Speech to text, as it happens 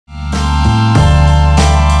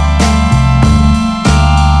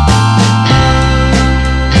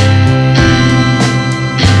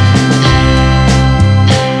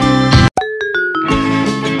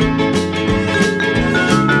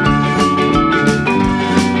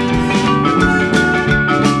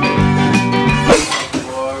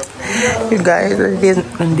guys,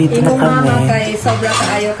 nandito na kami. Mama kay sobra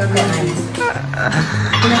kaayo ka kanan.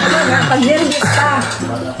 Pag nervous ka.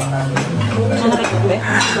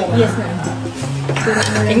 Yes na.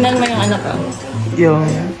 Tingnan mo yung anak ko. Yung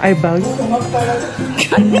eyebrows.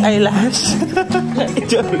 Eyelash.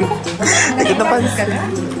 Ito pa.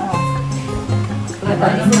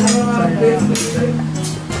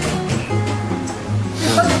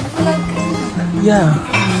 Yeah,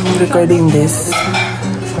 I'm recording this.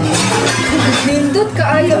 Nindot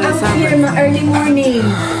kaayo ang clear na early morning.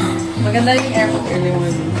 Maganda yung aircon early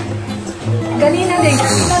morning. Ganina din,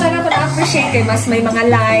 talaga pa-appreciate kay mas may mga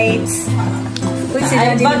lights.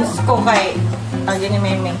 Ay, buds ko kay agyan ni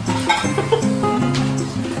Meme.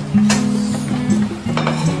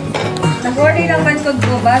 Nag-order lang man ko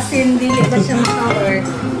ba, hindi ba siya ma-cover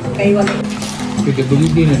kay wala.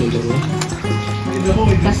 Pagkabulidi na dito.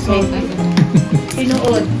 Kasi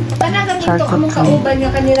sinuod. Tanagan dito among kauban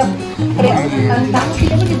nga kanila pre-antang.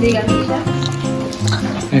 Sino mo hindi gani siya?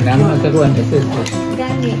 Ay, naman nagkaroon kasi.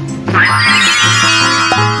 Gani.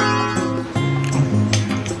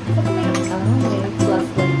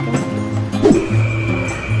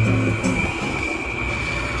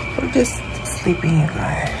 We're just sleeping,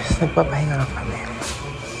 guys. Nagpapahinga lang kami.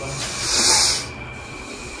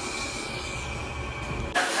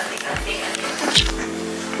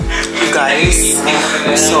 Guys,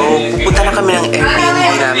 so punta na kami ng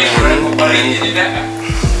Airbnb namin.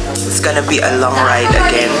 It's gonna be a long ride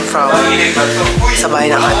again from sa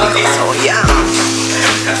bahay ng ate ko. So yeah.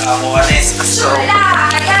 So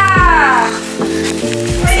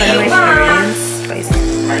my parents, guys,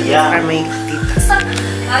 are my titas.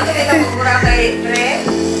 Ano ito mura kay Dre?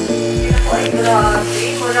 Ay,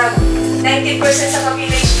 grabe. Murag 90% sa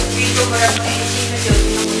population dito. Murag mga hindi na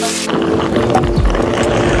dito.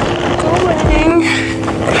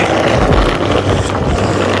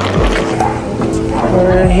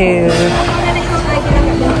 We're here.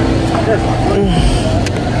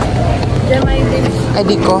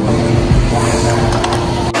 ID ko.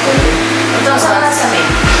 Ito, saan sa amin?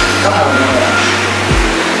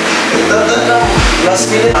 Ito, last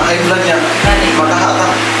minute, high blood niya.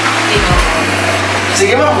 Makahatak.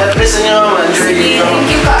 Sige ma'am, let-press niyo naman. Sige, thank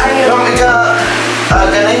you kaayo. Ma'am,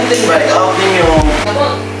 ganayin ba? Out ninyo.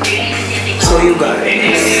 So you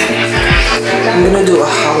guys, I'm gonna do a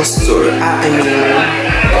house tour. I mean,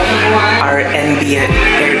 our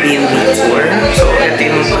Airbnb tour. So ito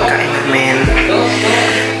yung pagkain namin.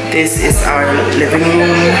 This is our living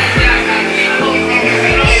room,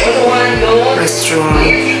 restroom.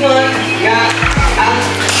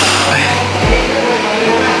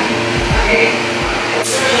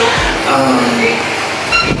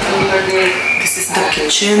 This is the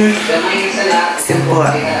kitchen. Simple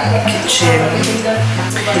kitchen,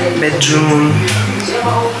 bedroom.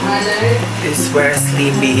 This is where I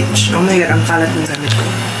sleep, beach. Oh my god, ang kalat ng gamit ko.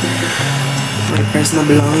 My personal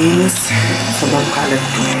belongings. Sobrang kalat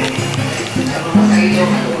ko.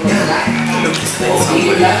 Look, this is so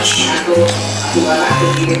much.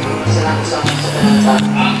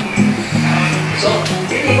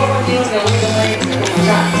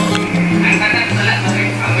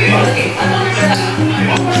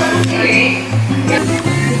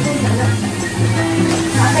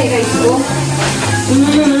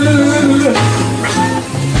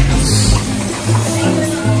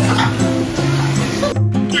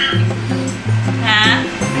 Ha?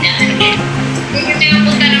 Hindi tayo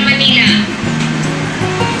punta ng Manila.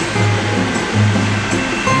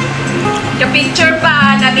 Ka-picture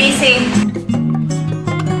pa, na-busy.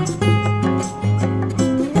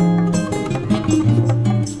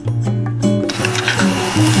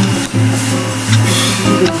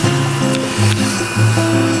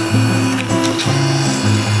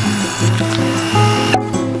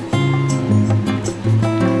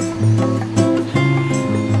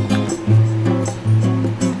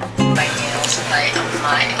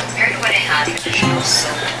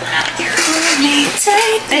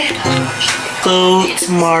 So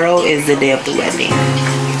tomorrow is the day of the wedding.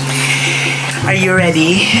 Are you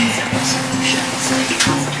ready?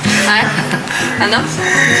 Ano?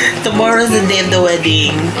 Tomorrow is the day of the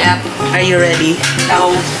wedding. Yep. Are you ready?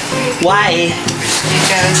 No. Why?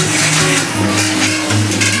 Because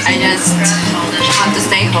I just want to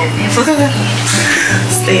stay home.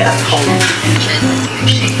 Stay at home.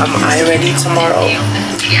 Am I ready tomorrow?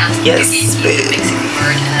 Yes, babe.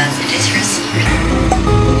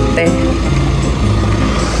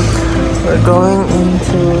 We're going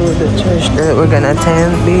into the church that we're gonna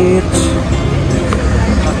attend, bitch.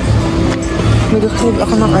 Nag-crave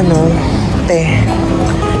ako ng ano,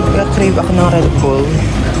 Nag-crave ako ng Red Bull.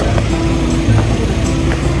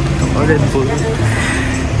 Red Bull.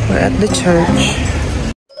 We're at the church.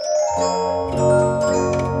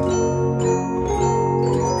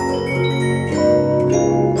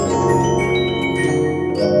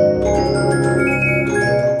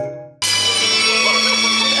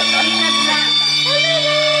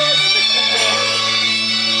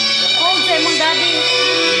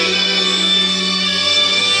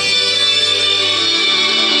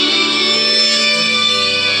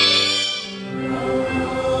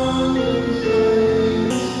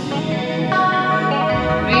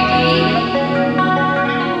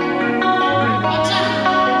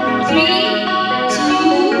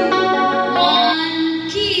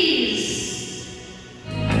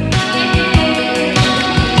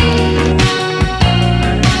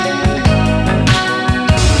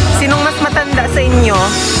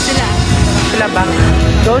 Sila ba?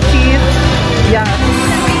 Go cheese! Yes!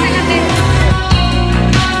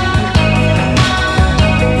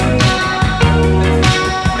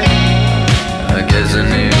 I guess I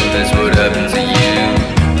knew that's what happened to you.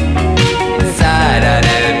 Inside I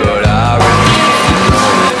did, but I refused to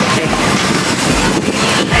know it.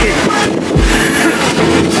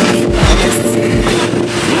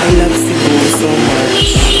 I love Cebu so much.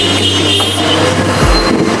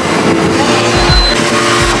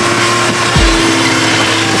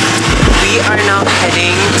 We are now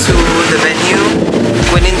heading to the venue.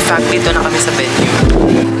 When in fact, dito na kami sa venue.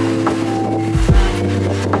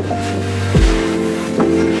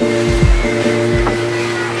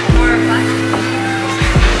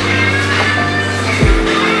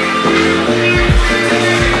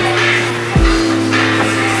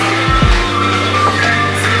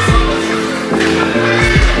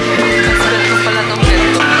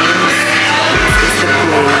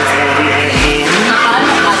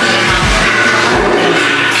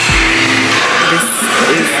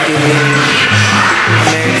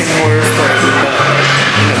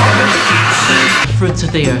 Fruits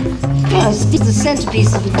of the earth. Yes, this is the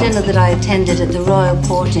centerpiece of a dinner that I attended at the Royal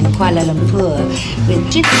Court in Kuala Lumpur with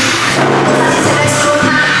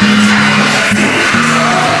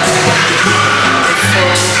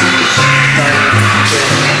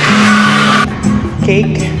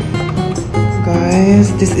Cake.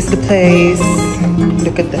 Guys, this is the place.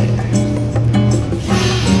 Look at that.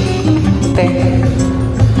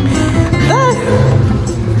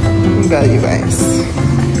 God, you guys.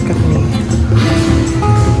 Look at me.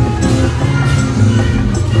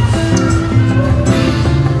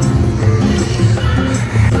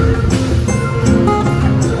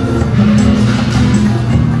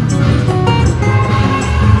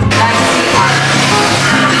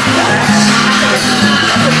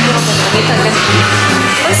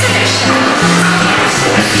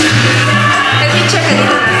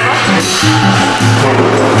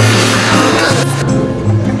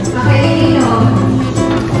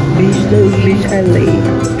 Those beach are late.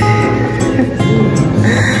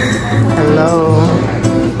 Hello.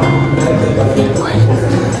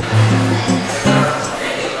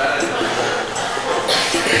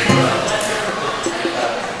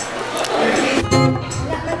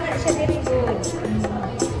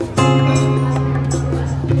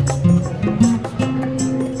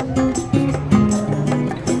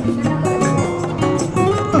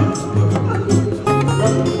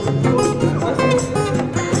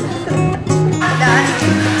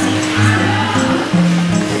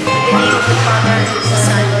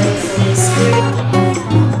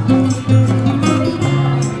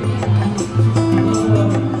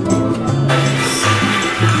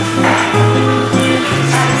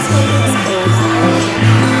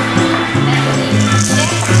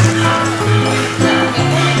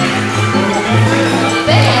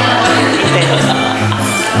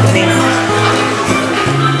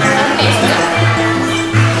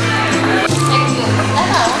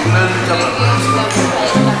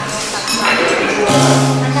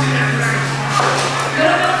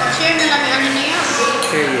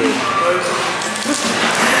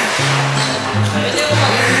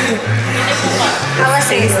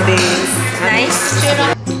 Taste this. Nice.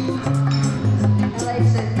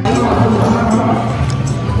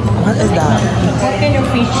 What is that? What kind of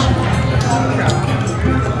fish?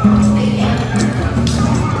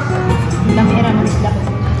 Dami-era ng isda.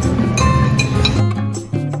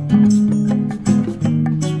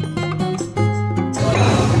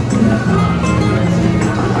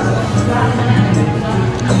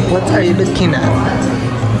 What are you looking at?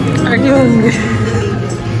 Ayun.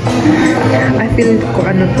 I feel ko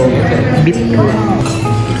ano to, beetroot.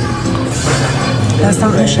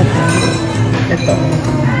 Lasang ano siya to? Ito.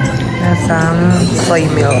 Lasang soy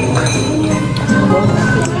milk.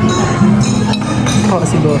 Oo,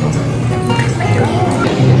 siguro.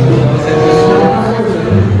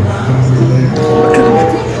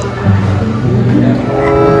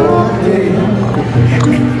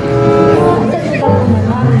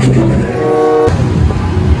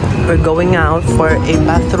 We're going out for a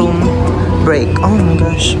bathroom break. Oh my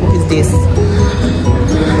gosh, what is this? Oh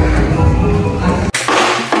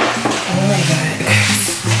my god.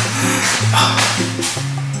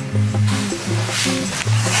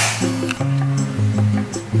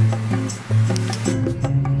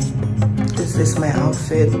 This is my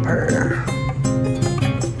outfit per.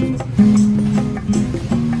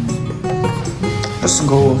 Let's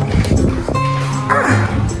go.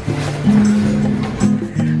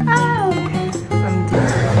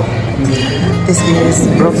 This is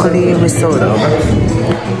broccoli risotto.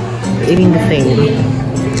 Eating the same.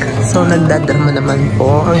 So, nagdadrama naman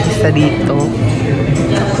po ang isa dito.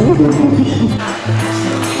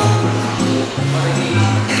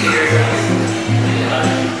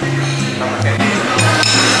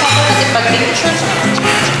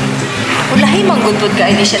 Ulahi manggudbud ka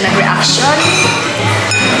ini siya nag-reaction.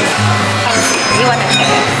 Iwan na siya.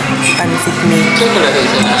 Pansit meat. Luto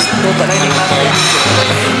lang yung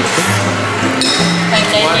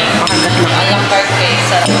Makagat lang. alang parke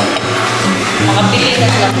sa makapili na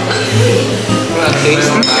lang.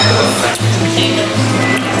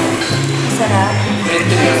 Sarap.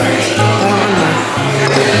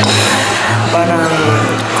 Parang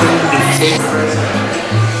corned beef.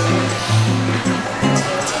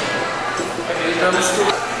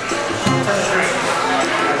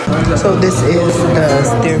 So this is the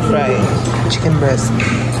stir fry chicken breast.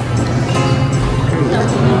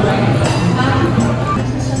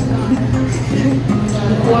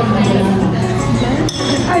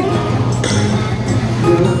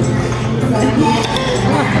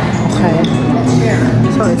 Okay.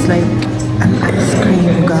 So it's like an ice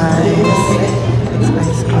cream, guys. It's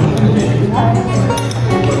ice cream.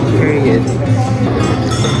 Period.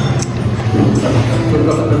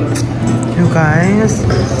 You guys,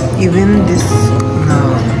 even this, no,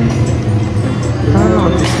 I don't know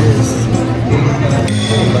what this is.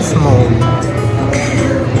 Small.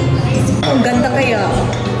 Ang ganda kaya.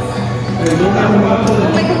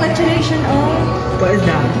 Oh my congratulations, oh. What is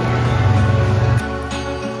that?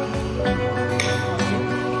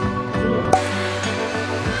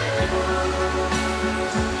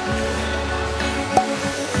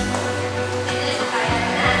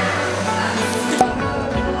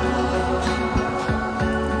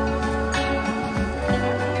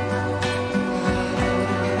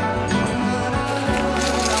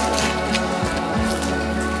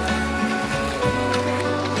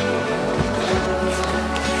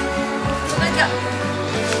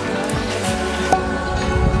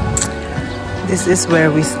 This is where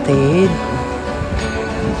we stayed,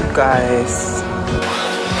 guys.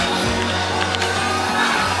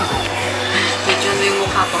 Medyo ano yung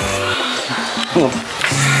mukha ko.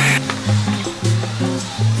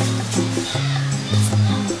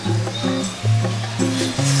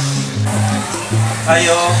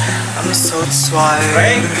 Ayo. I'm so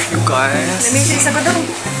tired, you guys. Namisis ako daw.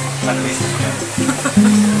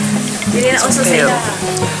 Hindi na uso sila.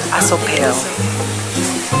 So pale.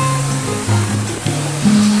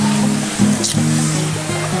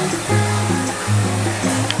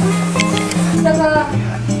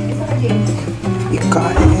 You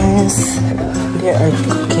guys, they are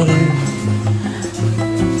cooking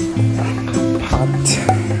hot.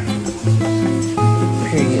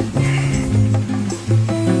 Period.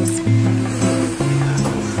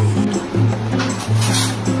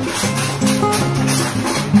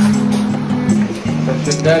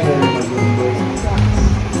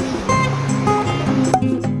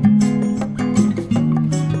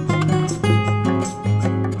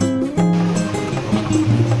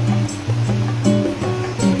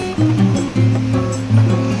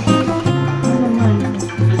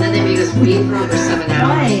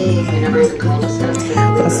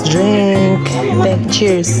 Let's drink.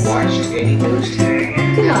 Cheers.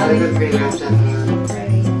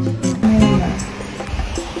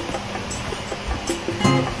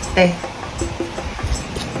 Hey.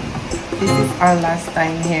 This is our last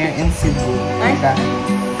time here in Cebu.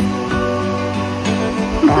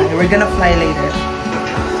 We're gonna fly later.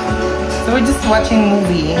 So we're just watching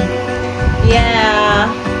movie. Yeah.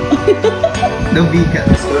 The Vegan.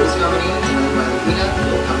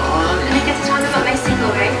 And I get to talk about my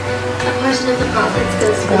single, right? A portion of the profits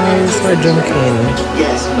goes to Guys, we're drinking.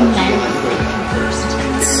 Yes, first.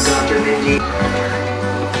 Dr. Mindy.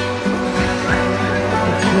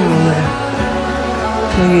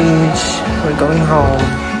 We're going home.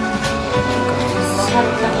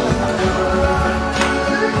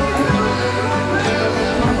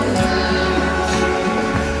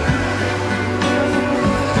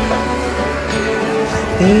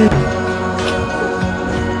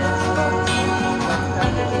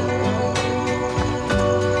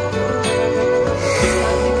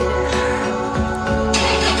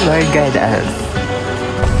 Lord guide us.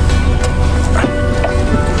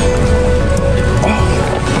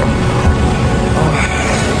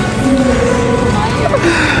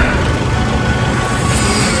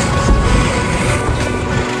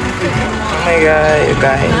 Oh my god, you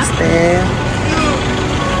guys, there.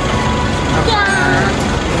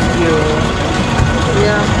 Thank you.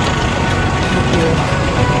 Yeah. Thank you.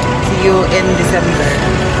 See you in December.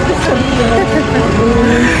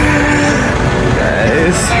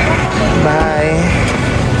 Guys, bye.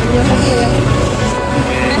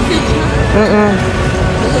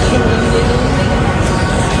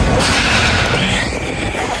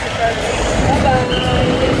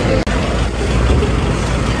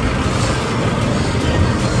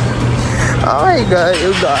 Oh my god,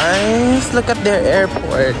 you guys, look at their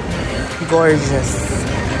airport. Gorgeous.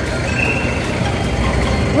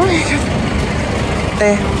 Oh my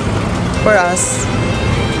god. For us.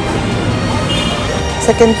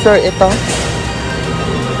 Second floor ito.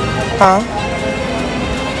 Huh?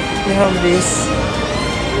 We have this.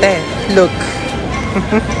 Look.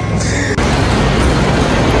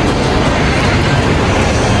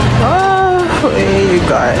 Hey you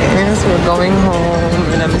guys, we're going home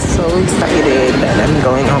and I'm so excited that I'm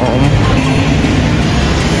going home.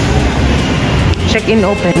 Check-in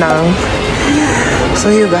open now. So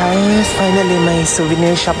you guys, finally may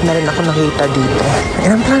souvenir shop na rin ako nakita dito.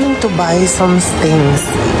 And I'm planning to buy some things.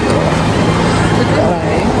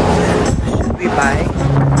 Should we buy?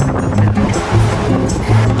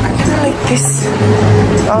 I kind of like this.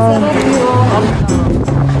 Oh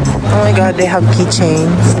my god, they have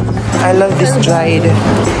keychains. I love this dried.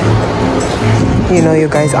 You know you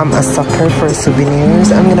guys, I'm a sucker for souvenirs.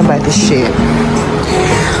 I'm gonna buy this shit.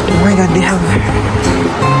 Oh my god, they have...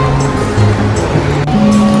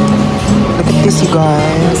 Look at this, you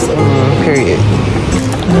guys. Period.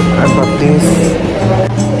 I bought this.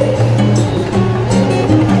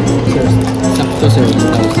 Sakto, sir.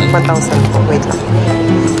 1,000. Wait lang.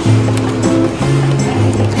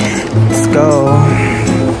 Let's go.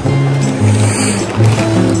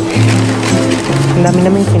 Ang dami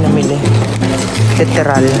namin pinamili.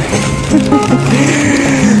 Literal.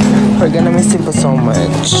 We're gonna miss Cebu so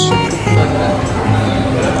much.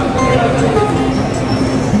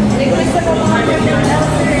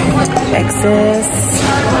 Excess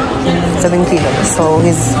 7 kilos. So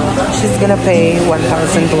she's gonna pay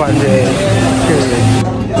 1,200.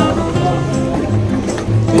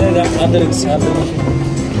 Yeah, that other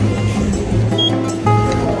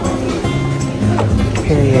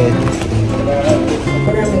Period.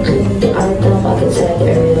 The item pocket set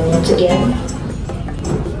area once again.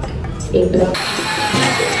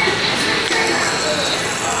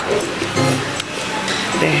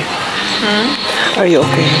 Are you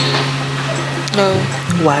okay? No.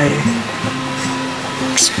 Why?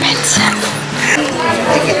 Expensive.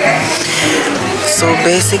 So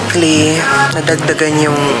basically, nadagdagan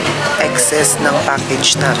yung excess ng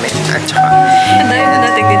package namin. At saka, Ang dami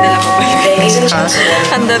mo nating dinala pabalik.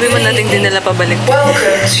 Ang dami mo nating dinala pabalik.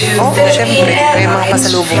 oh, syempre, may mga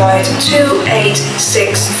pasalubong.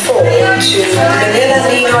 2864 to Manila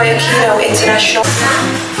Ninoy Aquino International.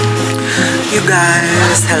 You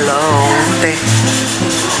guys, hello.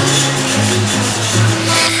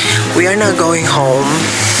 We are now going home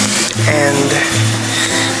and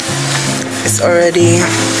it's already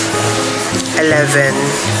 11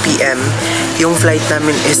 p.m. Yung flight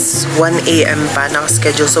namin is 1 a.m. pa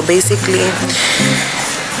naka-schedule. So basically,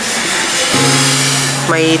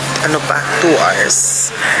 may 2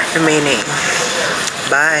 hours remaining.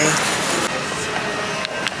 Bye.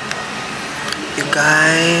 You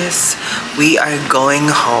guys, we are going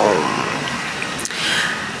home.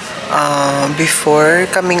 Before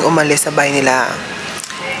kaming umalis sa bahay nila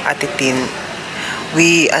Ate Tin,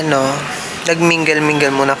 we nagmingle-mingle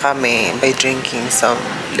muna kami by drinking some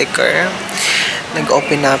liquor.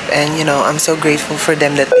 Nag-open up and I'm so grateful for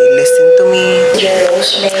them that they listen to me.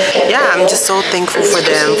 Yeah, I'm just so thankful for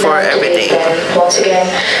them for everything. Once again,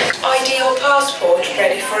 ID or passport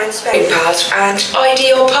ready for inspection. And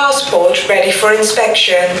ID or passport ready for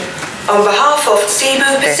inspection. On behalf of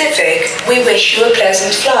Cebu Pacific, we wish you a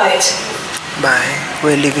pleasant flight. Bye.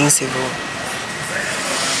 We're leaving Cebu.